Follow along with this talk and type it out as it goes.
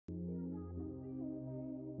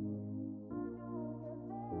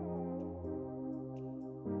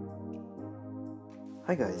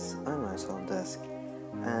Hi guys, I'm iOSHelpDesk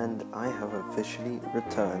and I have officially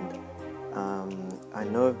returned. I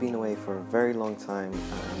know I've been away for a very long time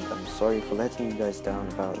and I'm sorry for letting you guys down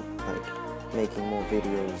about making more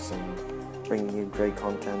videos and bringing you great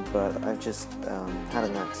content, but I've just had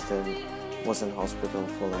an accident, was in hospital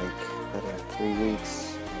for I don't know, 3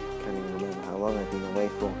 weeks, I can't even remember how long I've been away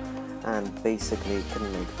for, and basically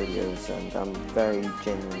couldn't make videos, and I'm very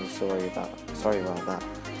genuinely sorry about that.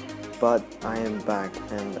 But I am back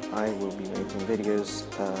and I will be making videos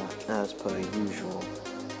as per usual.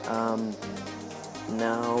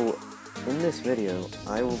 Now, in this video,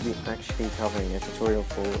 I will be actually covering a tutorial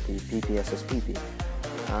for the PSP.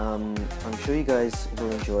 I'm sure you guys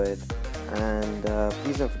will enjoy it, and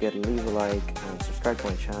please don't forget to leave a like and subscribe to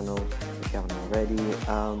my channel if you haven't already.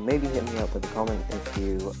 Maybe hit me up with a comment if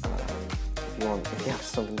you have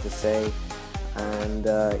something to say. And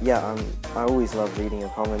yeah, I always love reading your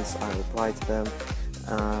comments. I reply to them,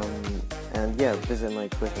 and yeah, visit my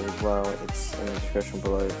Twitter as well. It's in the description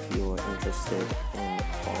below if you're interested in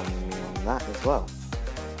following me on that as well.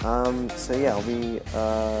 So yeah, I'll be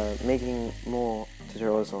making more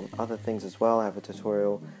tutorials on other things as well. I have a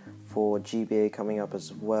tutorial for GBA coming up,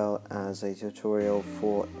 as well as a tutorial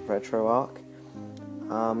for RetroArch.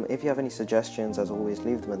 If you have any suggestions, as always,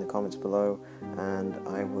 leave them in the comments below and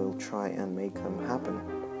I will try and make them happen.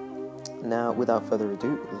 Now, without further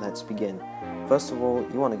ado, let's begin. First of all,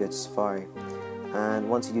 you want to go to Safari, and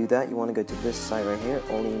once you do that, you want to go to this site right here,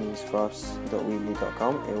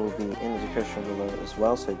 allnewsforus.weebly.com. It will be in the description below as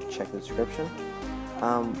well, so check the description.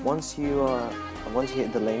 Once you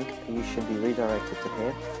hit the link, you should be redirected to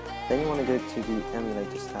here. Then you want to go to the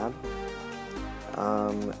emulators tab,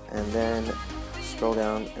 and then scroll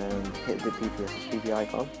down and hit the PSP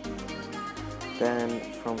icon. Then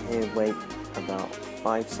from here, wait about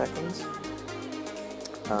 5 seconds.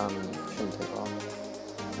 Shouldn't take long.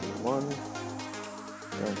 One.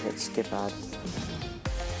 Then hit skip ad.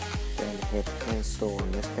 Then hit install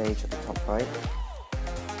on this page at the top right.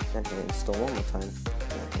 Then hit install one more time.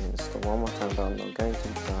 Then hit install one more time, but I'm not going to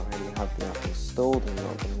because I already have the app installed. I'm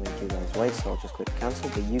not going to make you guys wait, so I'll just click cancel.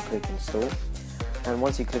 But you click install. And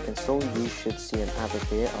once you click install, you should see an app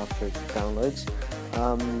appear after it downloads.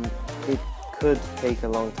 It could take a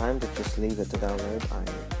long time, but just leave it to download. I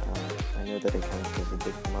know that it can because it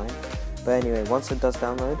did for mine. But anyway, once it does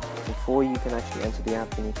download, before you can actually enter the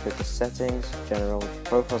app, you need to go to settings, general,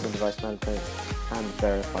 profiles and device management, and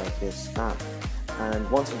verify this app. And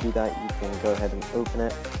once you do that, you can go ahead and open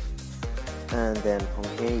it. And then from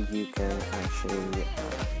here, you can actually,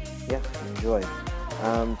 enjoy.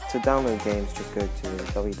 To download games, just go to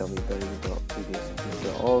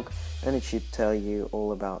www.psp.org and it should tell you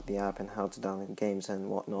all about the app and how to download games and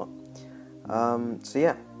whatnot. So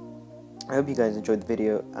yeah, I hope you guys enjoyed the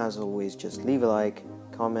video. As always, just leave a like,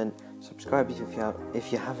 comment, subscribe if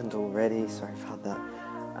you haven't already. Sorry about that.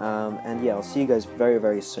 And yeah, I'll see you guys very,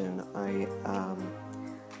 very soon. I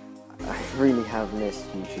really have missed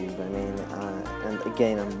YouTube. I mean, and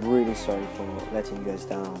again, I'm really sorry for letting you guys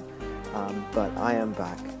down. But I am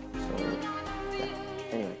back, so yeah.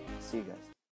 Anyway, see you guys.